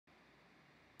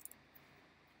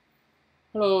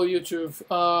Hello YouTube.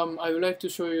 I would like to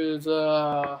show you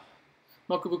the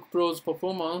MacBook Pro's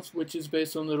performance, which is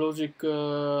based on the Logic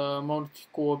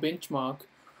multi-core benchmark.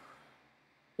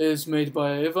 Is made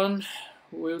by Evan.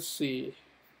 We'll see.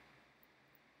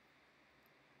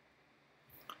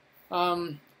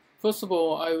 Um, First of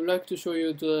all, I would like to show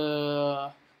you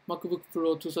the MacBook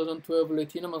Pro 2012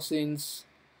 Retina machines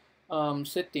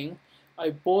setting.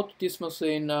 I bought this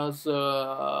machine as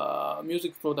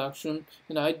music production,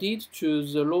 and I did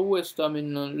choose the lowest,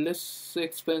 less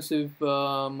expensive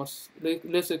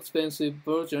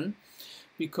version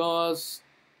because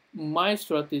my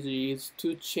strategy is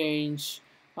to change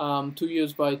 2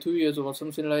 years by 2 years or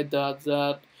something like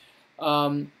that.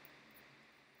 Um,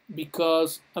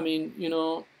 because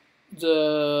the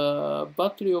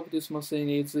battery of this machine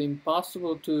is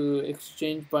impossible to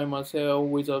exchange by myself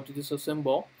without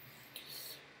disassemble.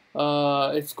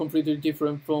 It's completely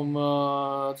different from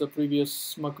the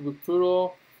previous MacBook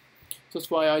Pro.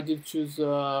 That's why I did choose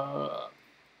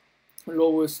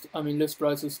less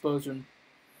prices version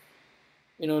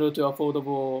in order to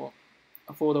affordable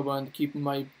and keep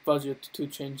my budget to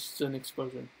change the next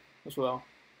version as well.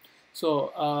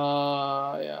 So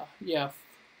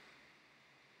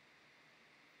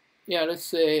let's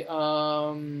say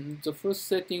the first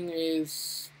setting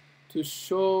is to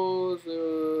show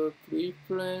the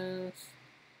preference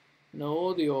and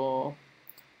audio.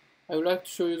 I would like to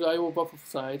show you the I/O buffer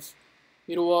size.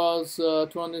 It was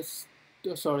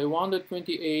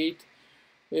 128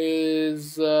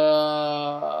 is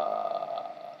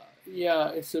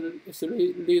it's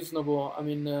reasonable.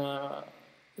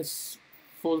 It's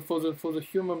for the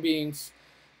human beings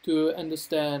to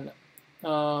understand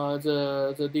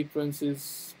the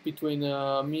differences between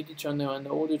the MIDI channel and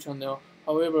the audio channel.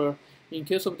 However, in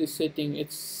case of this setting,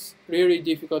 it's really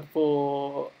difficult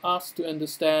for us to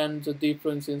understand the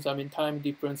differences, time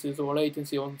differences or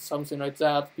latency or something like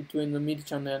that between the MIDI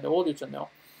channel and the audio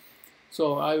channel.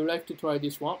 So I would like to try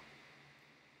this one,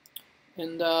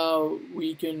 and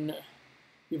we can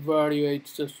evaluate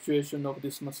the situation of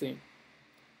this machine.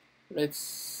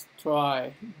 Let's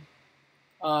try.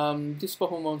 This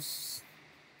performance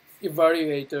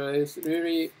evaluator is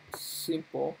really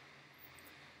simple.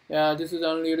 Yeah, this is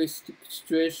unrealistic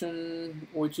situation,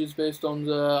 which is based on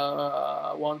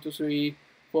the 1, 2, 3,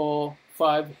 4,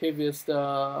 5 heaviest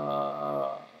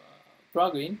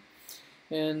plugin,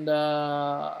 and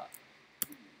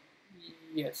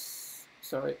yes,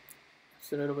 sorry,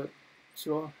 it's a little bit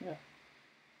slow. Yeah,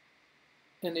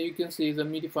 and you can see the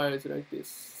MIDI file is like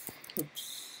this.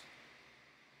 Oops,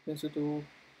 cancel to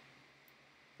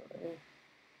sorry.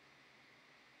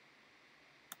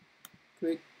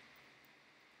 Click.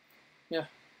 Yeah,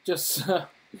 just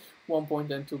 1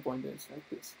 point and 2 point is like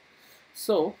this.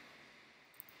 So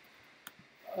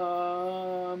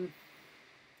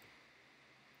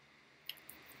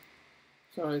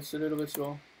sorry, it's a little bit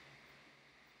slow.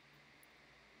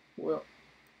 Well,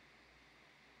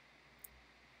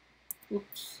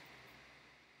 oops,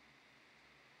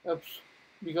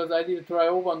 because I did try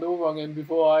over and over again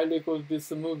before I record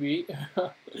this movie.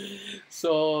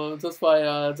 So that's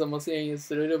why the machine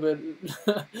is a little bit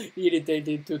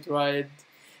irritated to try it.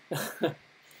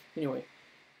 Anyway,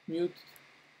 mute.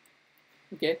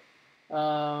 Okay.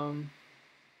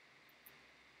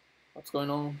 What's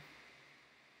going on?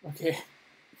 Okay.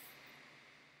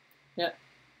 Yeah.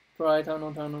 Try turn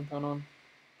on,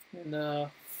 and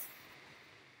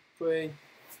play.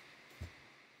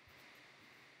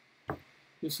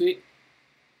 You see,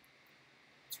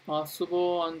 it's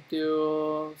possible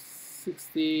until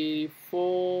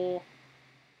 64,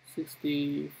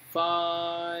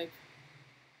 65,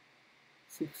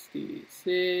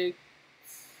 66,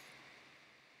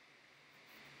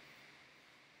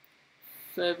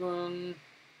 7,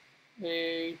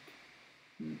 8.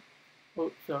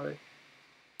 Oh, sorry.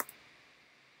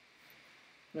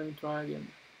 Let me try again.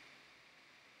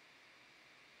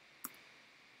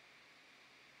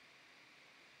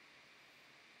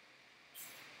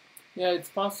 Yeah, it's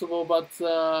possible, but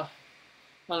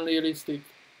unrealistic.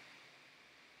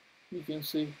 You can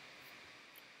see.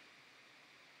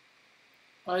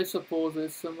 I suppose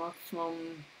it's a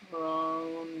maximum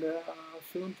around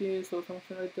 70s or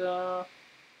something like that.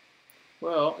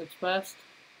 Well, it's fast.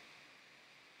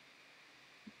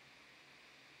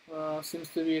 Seems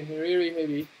to be really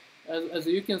heavy. As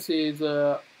you can see,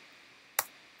 the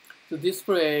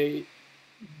display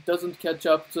doesn't catch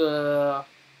up the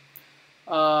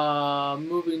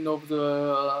moving of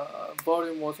the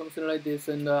volume or something like this,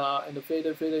 and the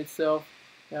fader itself,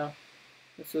 yeah,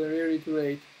 it's really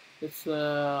great. It's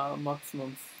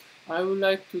maximum. I would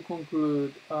like to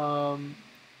conclude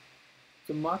the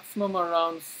the maximum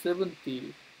around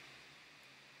 70.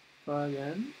 Try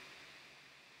again.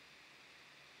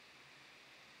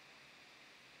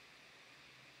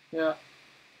 Yeah,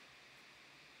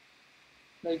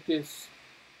 like this.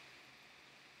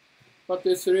 But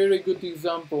it's a really good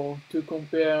example to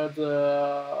compare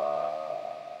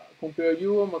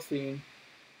your machine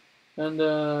and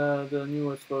the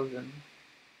newest version.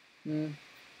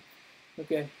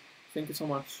 Okay, thank you so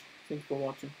much. Thanks for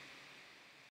watching.